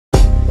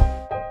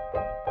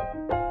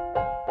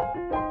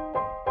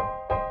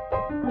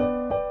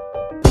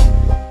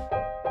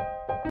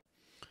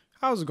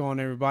How's it going,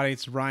 everybody?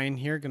 It's Ryan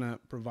here, gonna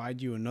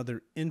provide you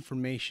another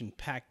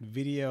information-packed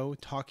video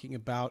talking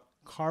about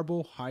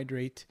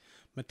carbohydrate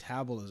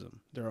metabolism.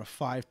 There are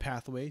 5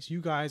 pathways.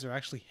 You guys are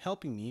actually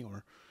helping me,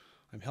 or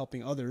I'm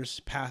helping others,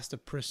 pass the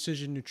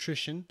precision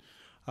nutrition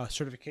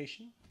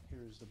certification.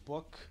 Here's the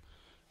book.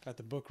 Got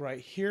the book right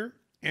here,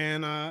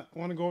 and I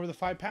want to go over the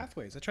 5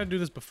 pathways. I tried to do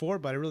this before,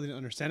 but I really didn't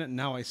understand it.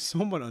 Now I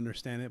somewhat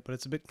understand it, but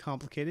it's a bit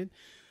complicated.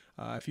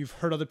 If you've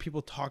heard other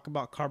people talk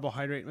about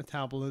carbohydrate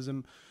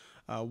metabolism,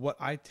 what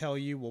I tell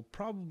you will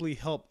probably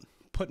help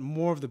put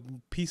more of the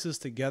pieces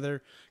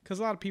together, because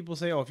a lot of people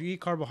say, oh, if you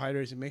eat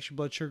carbohydrates, it makes your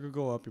blood sugar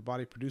go up, your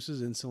body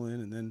produces insulin,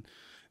 and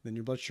then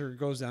your blood sugar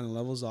goes down and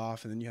levels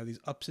off, and then you have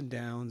these ups and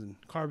downs, and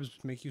carbs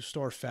make you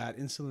store fat,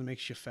 insulin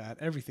makes you fat,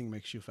 everything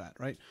makes you fat,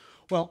 right?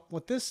 Well,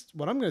 what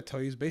I'm going to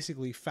tell you is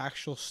basically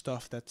factual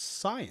stuff that's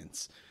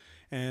science,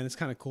 and it's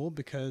kind of cool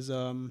because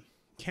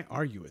can't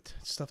argue it.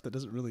 It's stuff that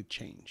doesn't really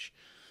change.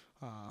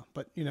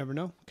 But you never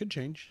know, could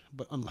change,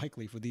 but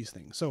unlikely for these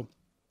things. So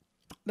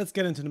let's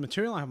get into the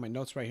material. I have my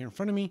notes right here in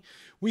front of me.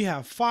 We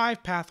have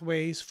 5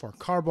 pathways for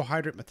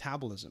carbohydrate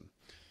metabolism.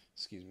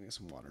 Excuse me, get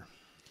some water.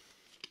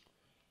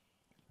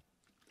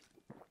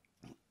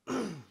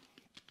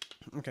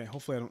 Okay,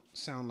 hopefully I don't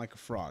sound like a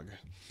frog.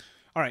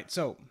 All right,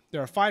 so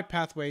there are 5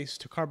 pathways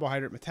to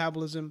carbohydrate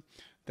metabolism.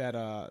 That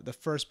the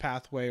first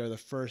pathway, or the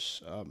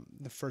first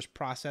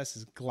process,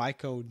 is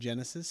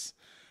glycogenesis.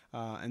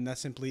 And that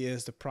simply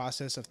is the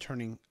process of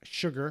turning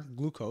sugar,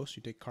 glucose,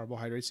 you take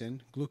carbohydrates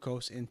in,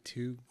 glucose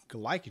into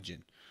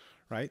glycogen,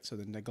 right? So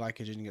then the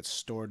glycogen gets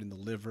stored in the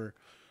liver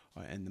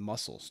and the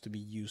muscles to be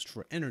used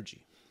for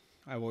energy.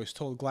 I've always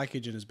told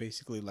glycogen is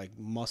basically like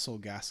muscle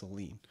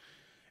gasoline.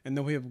 And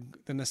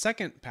then the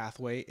second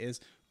pathway is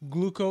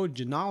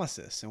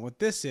glycogenolysis. And what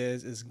this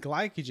is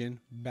glycogen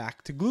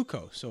back to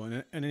glucose. So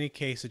in any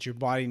case that your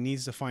body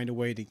needs to find a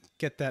way to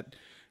get that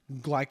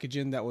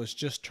glycogen that was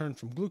just turned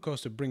from glucose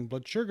to bring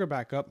blood sugar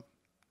back up,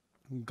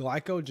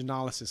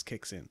 glycogenolysis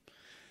kicks in.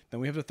 Then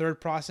we have the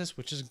third process,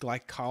 which is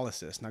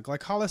glycolysis. Now,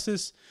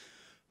 glycolysis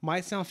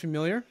might sound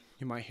familiar.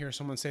 You might hear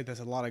someone say there's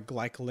a lot of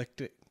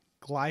glycolytic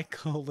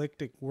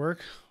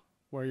work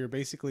where you're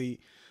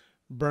basically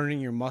burning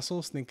your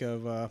muscles. Think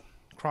of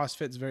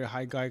CrossFit's very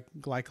high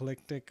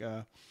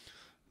glycolytic.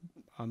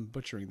 I'm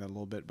butchering that a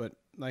little bit, but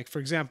like, for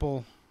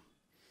example,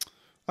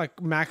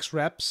 like max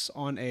reps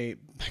on a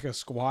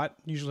squat,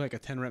 usually like a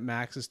 10 rep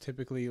max is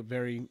typically a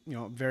very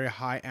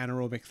high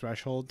anaerobic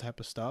threshold type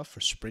of stuff. For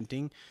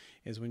sprinting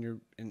is when you're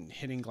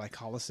hitting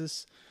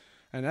glycolysis,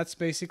 and that's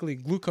basically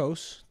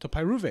glucose to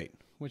pyruvate,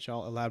 which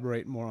I'll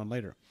elaborate more on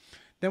later.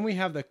 Then we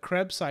have the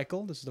Krebs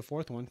Cycle. This is the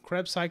 4th one.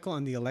 Krebs Cycle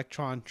and the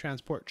Electron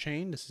transport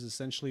chain. This is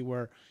essentially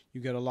where you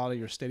get a lot of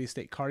your steady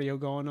state cardio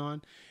going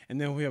on. And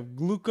then we have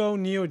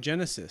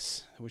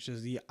Glycogenesis, which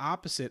is the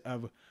opposite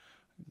of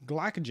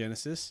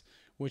Glycogenesis,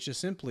 which is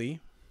simply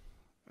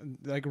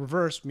like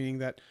reverse, meaning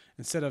that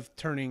instead of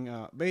turning,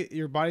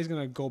 your body's going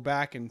to go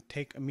back and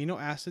take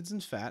amino acids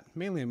and fat,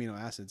 mainly amino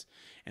acids,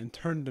 and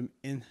turn them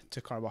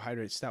into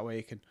carbohydrates. That way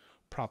it can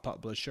prop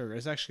up blood sugar.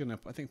 It's actually going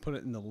to, I think, put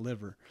it in the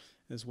liver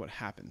is what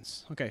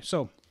happens. Okay,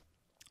 so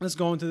let's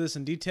go into this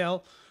in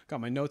detail.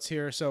 Got my notes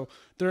here. So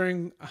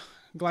during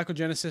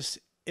glycogenesis,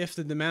 if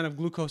the demand of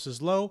glucose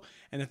is low,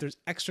 and if there's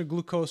extra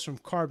glucose from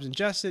carbs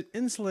ingested,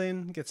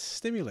 insulin gets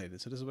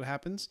stimulated. So this is what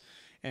happens,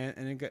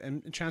 and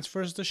it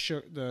transfers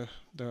the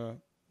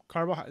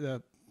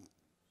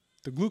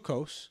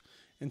glucose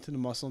into the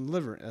muscle and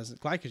liver as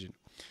glycogen.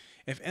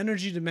 If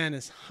energy demand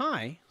is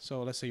high,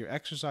 so let's say you're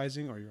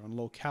exercising or you're on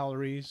low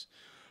calories,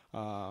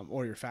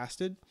 or you're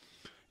fasted,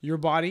 your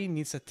body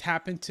needs to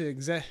tap into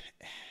existing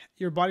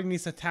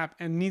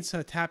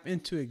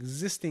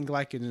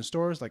glycogen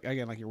stores. Like,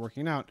 again, like you're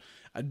working out,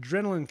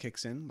 adrenaline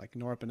kicks in, like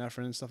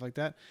norepinephrine and stuff like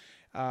that,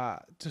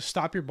 to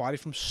stop your body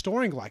from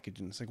storing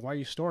glycogen. It's like, why are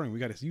you storing? We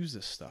got to use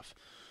this stuff.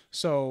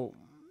 So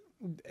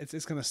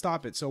it's going to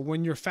stop it. So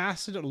when you're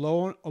fasted,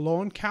 low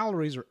on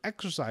calories, or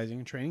exercising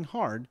and training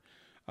hard,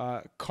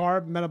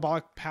 carb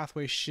metabolic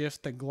pathways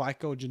shift to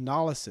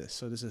glycogenolysis.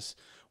 So this is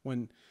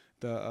when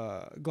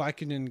the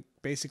glycogen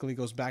basically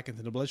goes back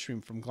into the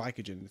bloodstream from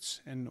glycogen.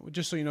 And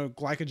just so you know,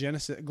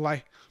 this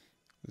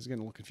is getting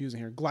a little confusing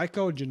here.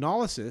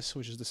 Glycogenolysis,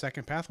 which is the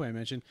second pathway I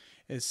mentioned,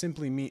 is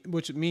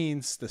which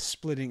means the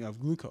splitting of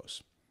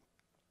glucose.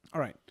 All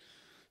right.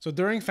 So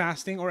during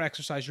fasting or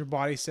exercise, your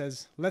body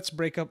says, let's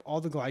break up all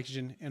the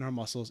glycogen in our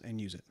muscles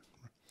and use it.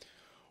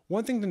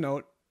 One thing to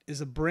note is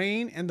the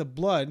brain and the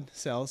blood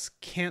cells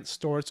can't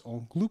store its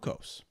own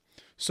glucose.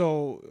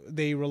 So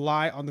they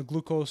rely on the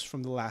glucose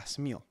from the last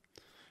meal.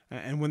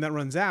 And when that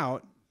runs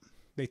out,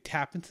 they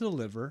tap into the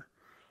liver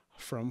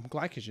from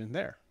glycogen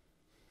there.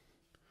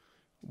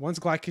 Once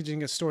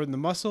glycogen gets stored in the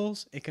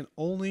muscles, it can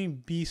only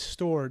be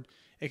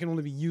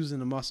used in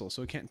the muscle,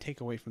 so it can't take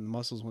away from the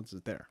muscles once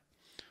it's there.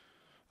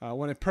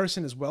 When a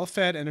person is well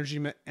fed and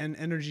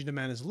energy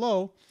demand is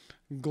low,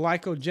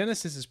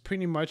 glycogenesis is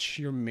pretty much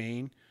your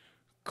main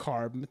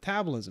carb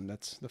metabolism.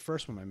 That's the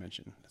first one I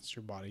mentioned. That's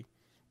your body.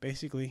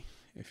 Basically,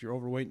 if you're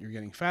overweight and you're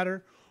getting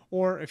fatter,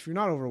 Or if you're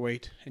not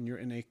overweight and you're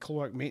in a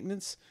caloric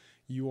maintenance,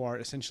 you are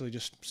essentially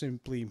just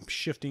simply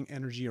shifting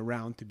energy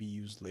around to be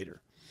used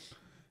later.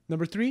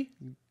 Number 3,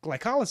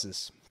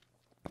 glycolysis.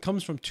 It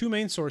comes from two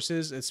main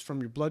sources. It's from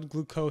your blood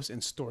glucose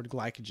and stored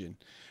glycogen.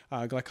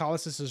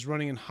 Glycolysis is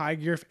running in high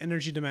gear if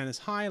energy demand is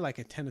high, like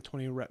a 10 to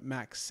 20 rep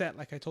max set,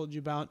 like I told you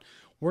about,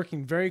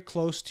 working very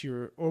close to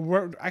your, or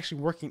we're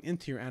actually working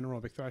into your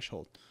anaerobic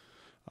threshold.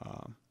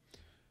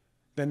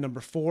 Then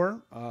number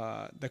 4,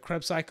 the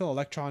Krebs Cycle,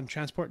 electron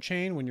transport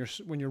chain. When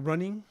you're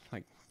running,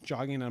 like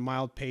jogging at a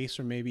mild pace,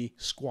 or maybe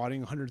squatting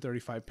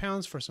 135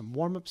 pounds for some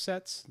warm-up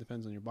sets,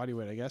 depends on your body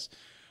weight, I guess.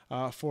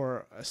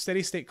 For a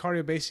steady state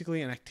cardio,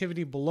 basically an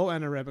activity below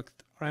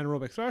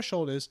anaerobic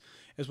threshold is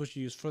what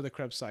you use for the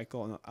Krebs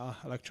Cycle. And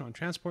electron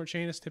transport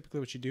chain is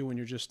typically what you do when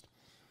you're just,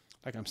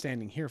 like I'm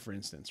standing here, for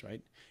instance,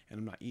 right? And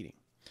I'm not eating.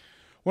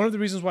 One of the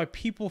reasons why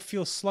people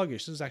feel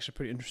sluggish, this is actually a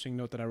pretty interesting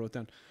note that I wrote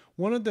down.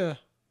 One of the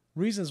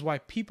reasons why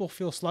people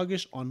feel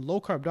sluggish on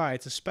low-carb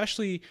diets,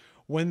 especially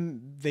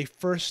when they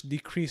first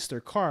decrease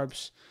their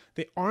carbs,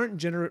 they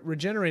aren't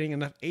regenerating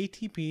enough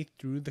ATP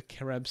through the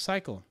Krebs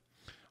cycle.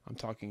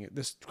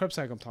 This Krebs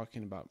cycle I'm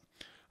talking about.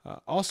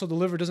 Also, the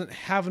liver doesn't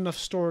have enough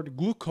stored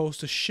glucose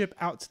to ship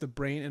out to the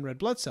brain and red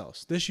blood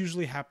cells. This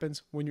usually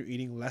happens when you're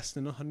eating less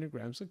than 100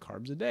 grams of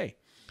carbs a day.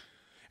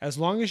 As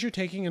long as you're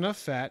taking enough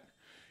fat,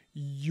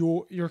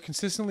 you're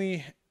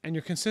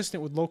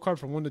consistent with low carb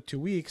for 1 to 2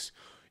 weeks,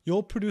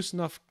 you'll produce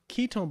enough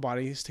ketone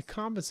bodies to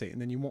compensate,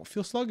 and then you won't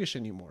feel sluggish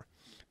anymore.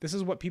 This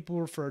is what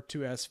people refer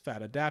to as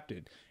fat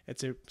adapted.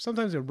 It's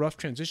sometimes a rough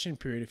transition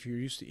period if you're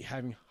used to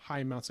having high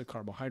amounts of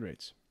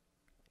carbohydrates.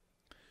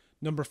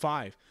 Number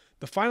 5,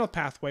 the final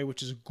pathway,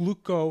 which is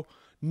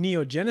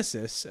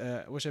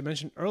gluconeogenesis, which I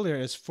mentioned earlier,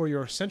 is for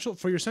your central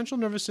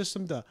nervous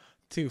system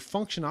to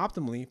function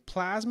optimally.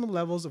 Plasma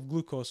levels of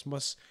glucose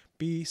must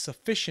be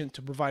sufficient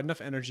to provide enough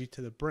energy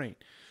to the brain.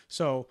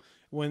 So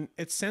when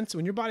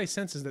your body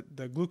senses that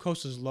the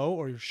glucose is low,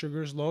 or your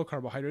sugar is low,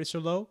 carbohydrates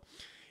are low,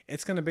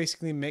 it's going to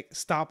basically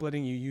stop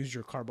letting you use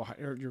your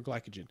your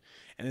glycogen,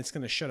 and it's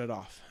going to shut it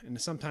off.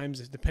 And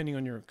sometimes, depending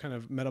on your kind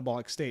of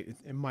metabolic state,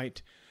 it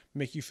might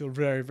make you feel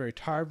very, very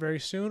tired very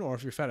soon, or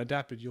if you're fat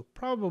adapted, you'll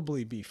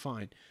probably be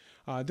fine.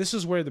 This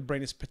is where the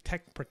brain is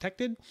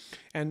protected,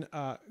 and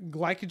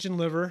glycogen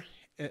liver,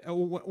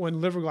 when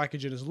liver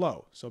glycogen is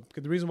low. So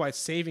the reason why it's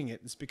saving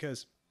it is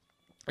because,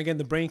 again,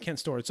 the brain can't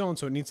store its own,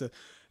 so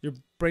your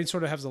brain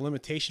sort of has a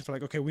limitation for,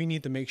 like, okay, we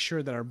need to make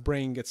sure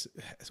that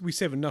we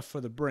save enough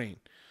for the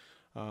brain.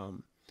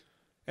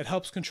 It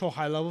helps control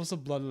high levels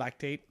of blood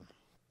lactate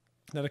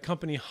that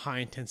accompany high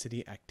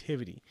intensity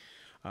activity.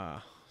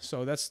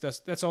 So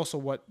that's also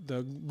what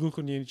the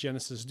Glycogen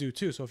Genesis do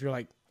too. So if you're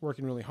like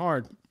working really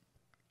hard,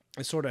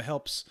 it sort of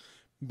helps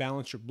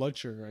balance your blood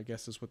sugar, I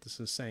guess is what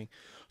this is saying.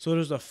 So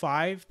there's the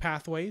 5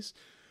 pathways: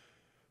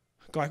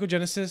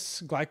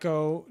 glycogenesis,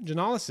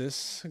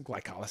 glycogenolysis,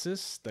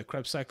 glycolysis, the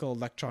Krebs cycle,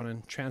 electron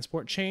and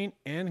transport chain,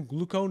 and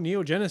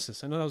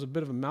gluconeogenesis. I know that was a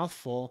bit of a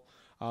mouthful.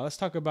 Let's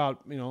talk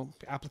about,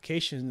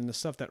 applications and the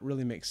stuff that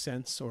really makes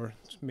sense, or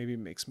maybe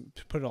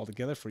put it all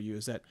together for you.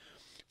 Is that,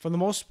 for the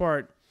most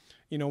part,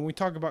 when we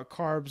talk about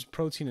carbs,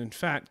 protein, and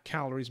fat,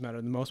 calories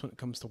matter the most when it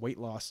comes to weight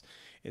loss.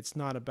 It's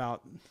not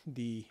about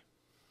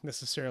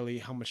necessarily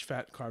how much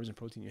fat, carbs, and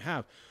protein you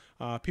have.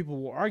 People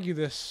will argue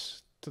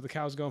this till the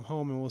cows go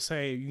home, and will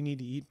say you need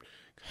to eat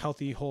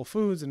healthy, whole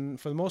foods. And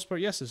for the most part,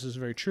 yes, this is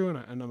very true,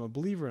 and I'm a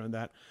believer in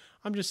that.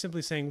 I'm just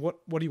simply saying, what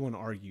do you want to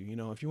argue?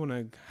 If you want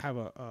to have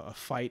a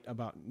debate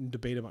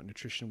about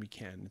nutrition, we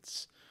can.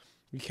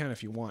 We can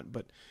if you want,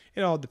 but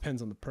it all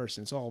depends on the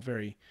person. It's all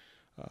very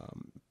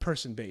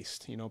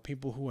person-based.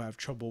 People who have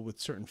trouble with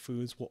certain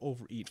foods will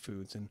overeat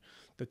foods, and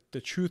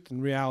the truth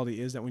and reality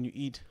is that when you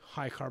eat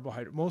high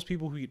carbohydrate, most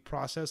people who eat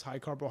processed high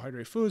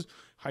carbohydrate foods,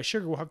 high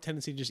sugar, will have a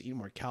tendency to just eat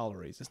more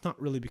calories. It's not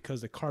really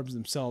because the carbs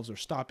themselves are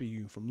stopping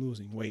you from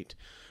losing weight.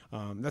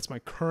 That's my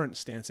current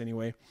stance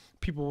anyway.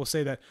 People will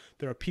say that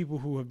there are people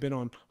who have been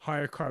on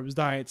higher carbs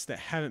diets that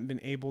haven't been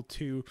able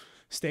to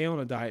stay on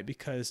a diet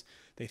because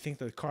they think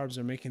that the carbs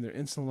are making their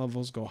insulin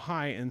levels go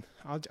high. And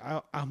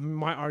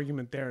my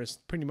argument there is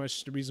pretty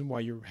much the reason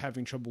why you're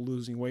having trouble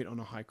losing weight on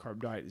a high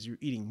carb diet is you're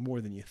eating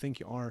more than you think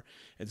you are.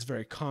 It's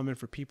very common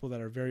for people that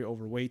are very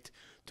overweight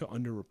to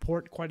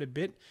underreport quite a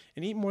bit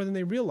and eat more than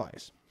they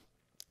realize.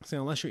 So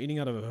unless you're eating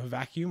out of a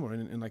vacuum or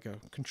in like a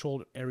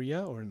controlled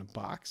area or in a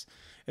box,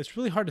 it's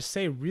really hard to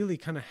say really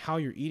kind of how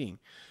you're eating.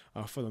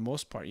 For the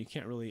most part, you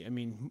can't really,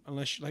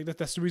 unless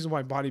that's the reason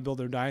why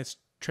bodybuilder diets,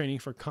 training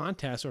for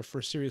contests or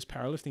for serious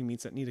powerlifting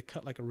meets that need to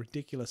cut like a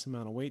ridiculous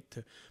amount of weight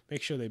to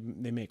make sure they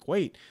make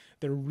weight,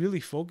 they're really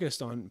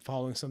focused on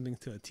following something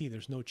to a T.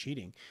 There's no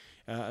cheating,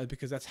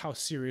 because that's how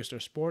serious their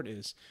sport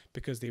is,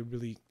 because they're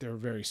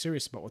very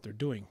serious about what they're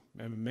doing.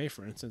 MMA,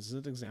 for instance, is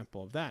an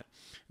example of that.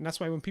 And that's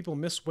why when people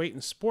miss weight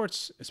in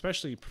sports,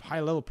 especially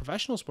high-level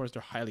professional sports,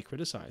 they're highly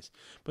criticized.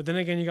 But then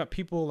again, you got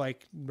people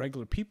like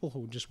regular people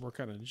who just work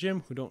out in a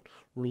gym, who don't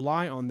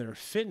rely on their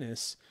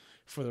fitness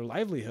for their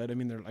livelihood.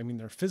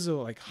 Their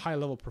physical, like high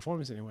level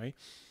performance anyway.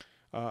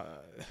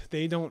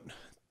 They don't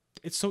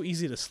it's so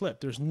easy to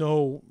slip. There's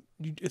no,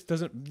 it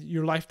doesn't,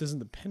 your life doesn't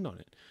depend on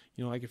it.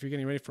 You know, like if you're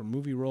getting ready for a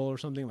movie role or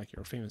something, like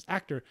you're a famous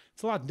actor,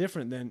 it's a lot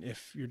different than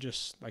if you're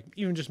just like,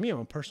 even just me, I'm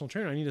a personal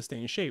trainer. I need to stay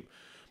in shape,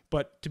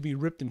 but to be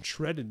ripped and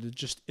shredded, it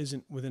just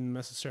isn't within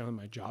necessarily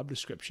my job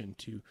description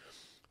to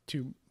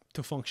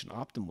function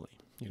optimally,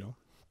 you know.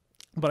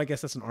 But I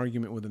guess that's an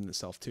argument within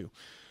itself too.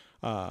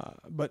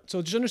 But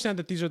so just understand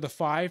that these are the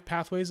 5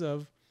 pathways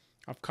of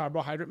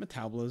carbohydrate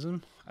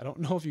metabolism. I don't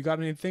know if you got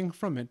anything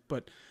from it,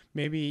 but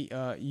maybe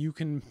you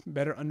can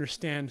better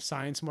understand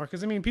science more.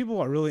 Because I mean, people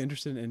are really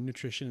interested in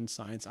nutrition and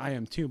science. I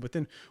am too. But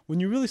then when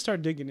you really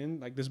start digging in,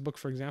 like this book,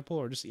 for example,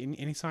 or just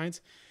any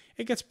science,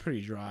 it gets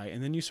pretty dry.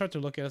 And then you start to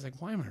look at it, it's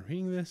like, why am I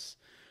reading this?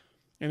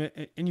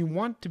 And you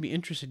want to be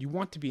interested, you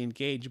want to be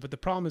engaged, but the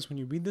problem is when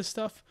you read this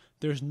stuff,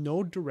 there's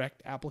no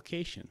direct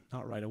application,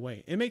 not right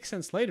away. It makes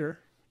sense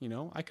later, you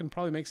know. I can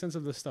probably make sense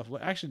of this stuff.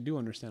 I actually do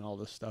understand all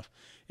this stuff.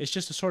 It's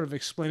just to sort of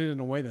explain it in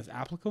a way that's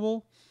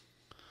applicable.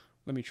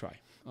 Let me try.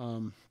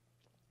 When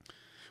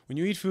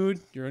you eat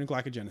food, you're in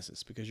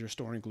glycogenesis because you're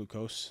storing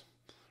glucose,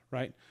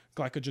 right?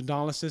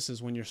 Glycogenolysis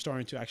is when you're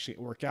starting to actually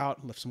work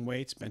out, lift some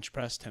weights, bench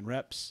press, 10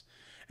 reps.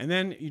 And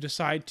then you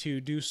decide to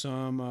do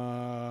some,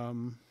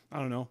 I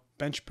don't know,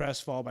 bench press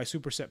followed by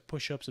superset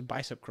push-ups and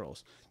bicep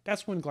curls.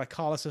 That's when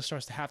glycolysis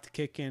starts to have to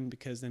kick in,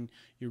 because then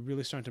you're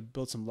really starting to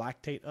build some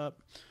lactate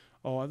up.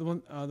 Oh, the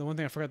one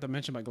thing I forgot to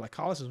mention about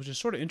glycolysis, which is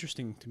sort of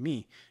interesting to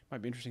me,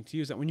 might be interesting to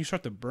you, is that when you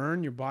start to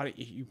burn your body,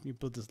 you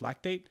build this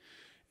lactate.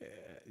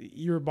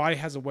 Your body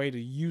has a way to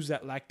use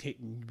that lactate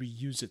and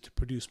reuse it to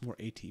produce more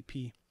ATP.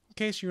 In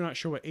case you're not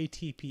sure what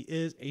ATP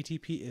is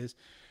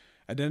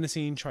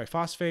adenosine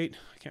triphosphate.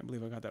 I can't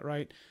believe I got that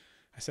right.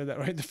 I said that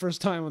right the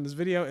first time on this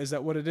video. Is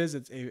that what it is?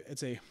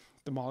 The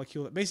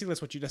molecule. Basically,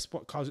 that's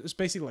what causes. It's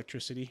basically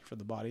electricity for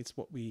the body. It's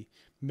what we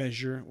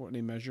measure, what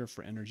they measure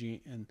for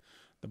energy in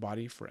the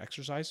body for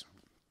exercise.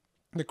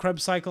 The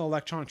Krebs Cycle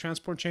electron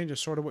transport change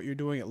is sort of what you're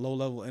doing at low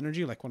level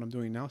energy, like what I'm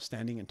doing now,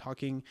 standing and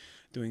talking,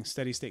 doing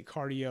steady state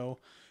cardio.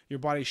 Your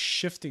body's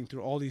shifting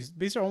through all these.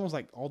 These are almost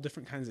like all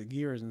different kinds of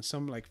gears, and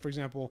some, like for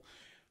example,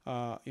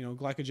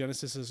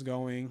 glycogenesis is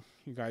going.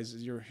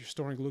 You're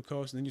storing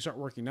glucose, and then you start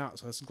working out.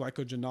 So that's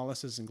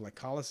glycogenolysis and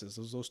glycolysis.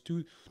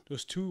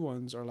 Those two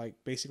ones are like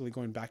basically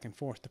going back and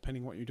forth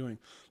depending what you're doing.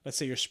 Let's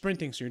say you're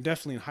sprinting, so you're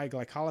definitely in high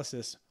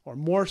glycolysis, or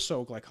more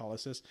so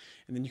glycolysis,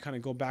 and then you kind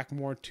of go back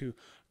more to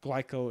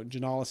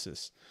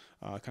glycogenolysis,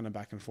 kind of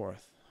back and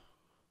forth.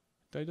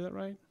 Did I do that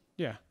right?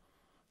 Yeah.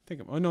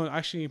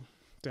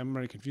 I'm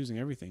already confusing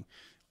everything.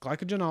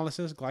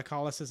 Glycogenolysis,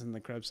 glycolysis, and the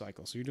Krebs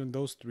cycle. So you're doing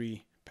those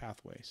 3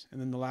 pathways.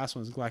 And then the last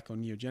one is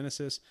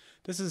Glycogenesis.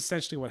 This is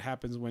essentially what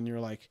happens when you're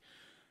like,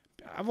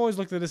 I've always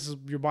looked at this as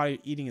your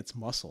body eating its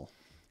muscle.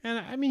 And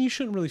I mean, you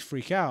shouldn't really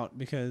freak out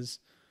because,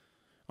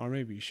 or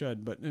maybe you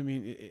should, but I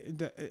mean,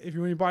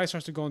 when your body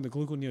starts to go into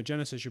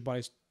gluconeogenesis, your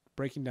body's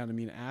breaking down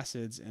amino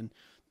acids and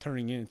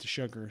turning it into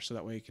sugar so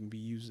that way it can be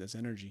used as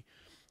energy.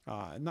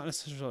 Not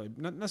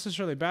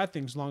necessarily bad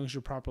things, as long as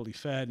you're properly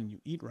fed and you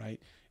eat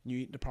right and you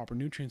eat the proper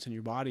nutrients in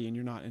your body and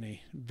you're not in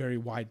a very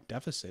wide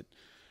deficit.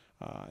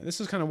 This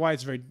is kind of why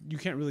you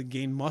can't really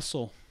gain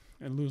muscle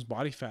and lose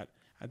body fat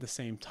at the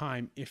same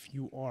time if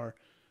you are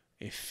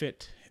a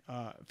fit,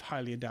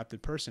 highly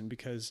adapted person,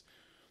 because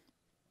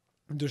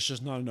there's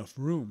just not enough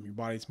room. Your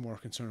body's more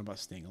concerned about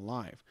staying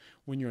alive.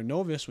 When you're a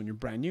novice, when you're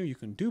brand new, you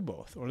can do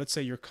both. Or let's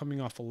say you're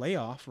coming off a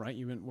layoff, right?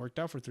 You haven't worked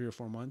out for 3 or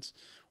 4 months,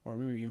 or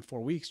maybe even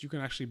 4 weeks. You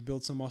can actually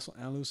build some muscle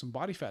and lose some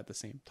body fat at the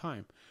same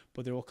time.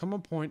 But there will come a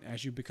point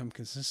as you become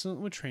consistent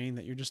with training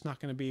that you're just not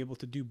going to be able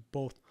to do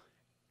both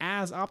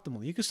as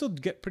optimally. You can still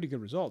get pretty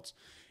good results.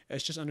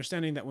 It's just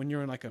understanding that when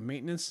you're in like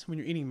when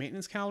you're eating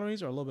maintenance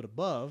calories or a little bit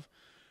above,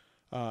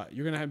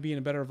 you're going to be in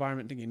a better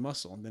environment to gain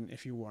muscle than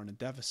if you were in a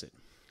deficit.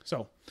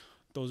 So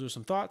those are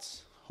some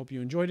thoughts. Hope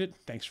you enjoyed it.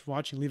 Thanks for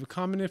watching. Leave a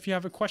comment if you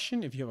have a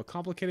question. If you have a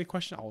complicated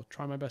question, I'll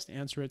try my best to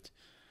answer it.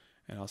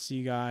 And I'll see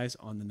you guys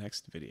on the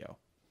next video.